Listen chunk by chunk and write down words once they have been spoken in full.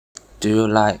Do you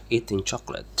like eating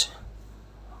chocolate?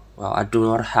 Well, I do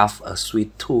not have a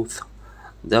sweet tooth.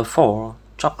 Therefore,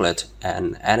 chocolate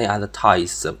and any other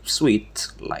types of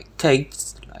sweets like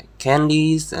cakes, like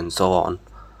candies, and so on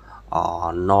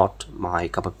are not my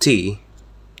cup of tea.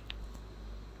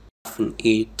 I often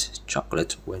eat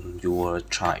chocolate when you were a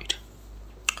child.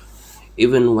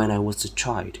 Even when I was a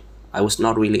child, I was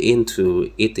not really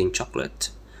into eating chocolate,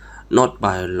 not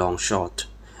by a long shot,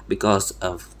 because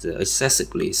of the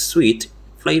excessively sweet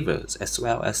flavors as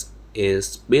well as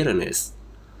its bitterness.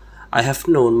 I have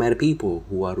known many people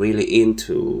who are really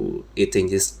into eating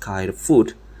this kind of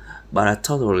food, but I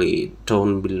totally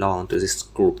don't belong to this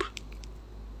group.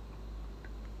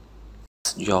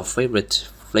 What's your favorite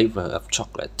flavor of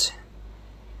chocolate?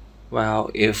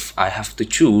 Well, if I have to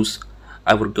choose,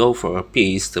 I would go for a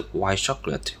piece of white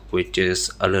chocolate, which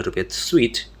is a little bit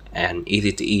sweet and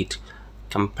easy to eat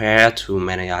compared to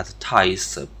many other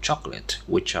types of chocolate,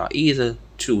 which are either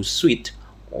too sweet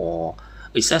or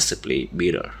excessively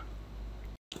bitter.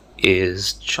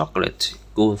 Is chocolate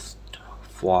good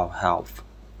for our health?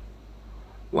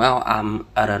 Well, I'm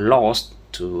at a loss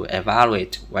to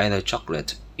evaluate whether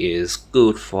chocolate is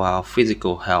good for our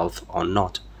physical health or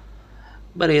not,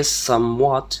 but is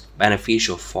somewhat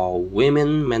beneficial for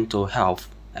women's mental health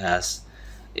as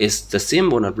is the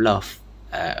symbol of love,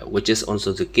 which is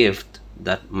also the gift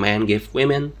that men give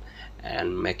women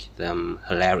and make them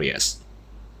hilarious.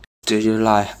 Do you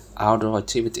like outdoor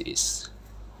activities?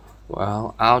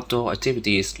 Well, outdoor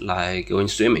activities like going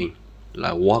swimming,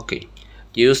 like walking,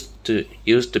 used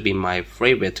to be my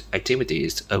favorite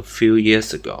activities a few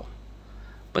years ago.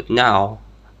 But now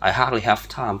I hardly have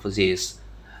time for this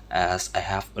as I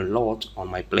have a lot on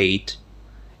my plate.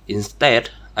 Instead,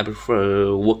 I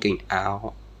prefer working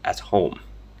out at home.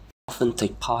 I often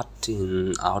take part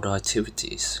in outdoor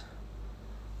activities.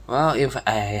 Well, if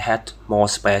I had more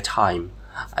spare time,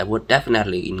 I would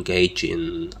definitely engage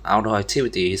in outdoor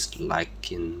activities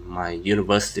like in my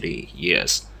university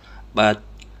years. But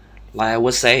like I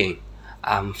was saying,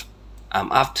 I'm I'm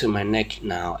up to my neck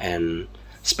now and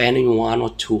spending 1 or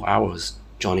 2 hours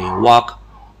joining a walk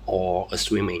or a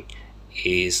swimming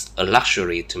is a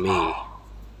luxury to me.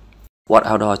 What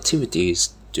outdoor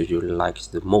activities do you like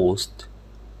the most?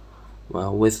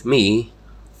 Well, with me,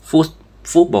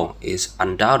 football is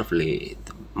undoubtedly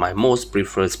my most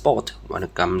preferred sport when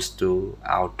it comes to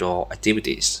outdoor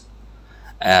activities,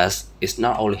 as it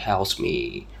not only helps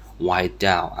me wind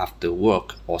down after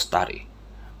work or study,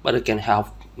 but it can help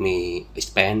me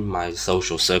expand my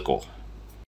social circle.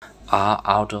 Are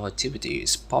outdoor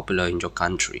activities popular in your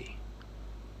country?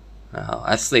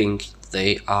 I think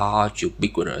they are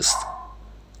ubiquitous.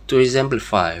 To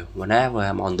exemplify, whenever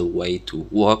I'm on the way to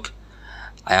work,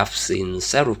 I have seen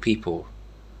several people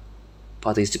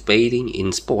participating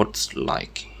in sports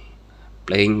like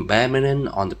playing badminton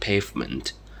on the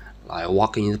pavement, like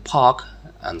walking in the park,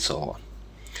 and so on.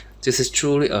 This is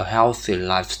truly a healthy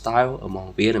lifestyle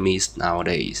among Vietnamese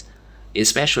nowadays,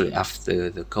 especially after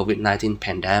the COVID-19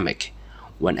 pandemic,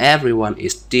 when everyone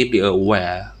is deeply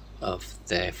aware of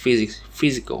their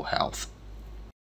physical health.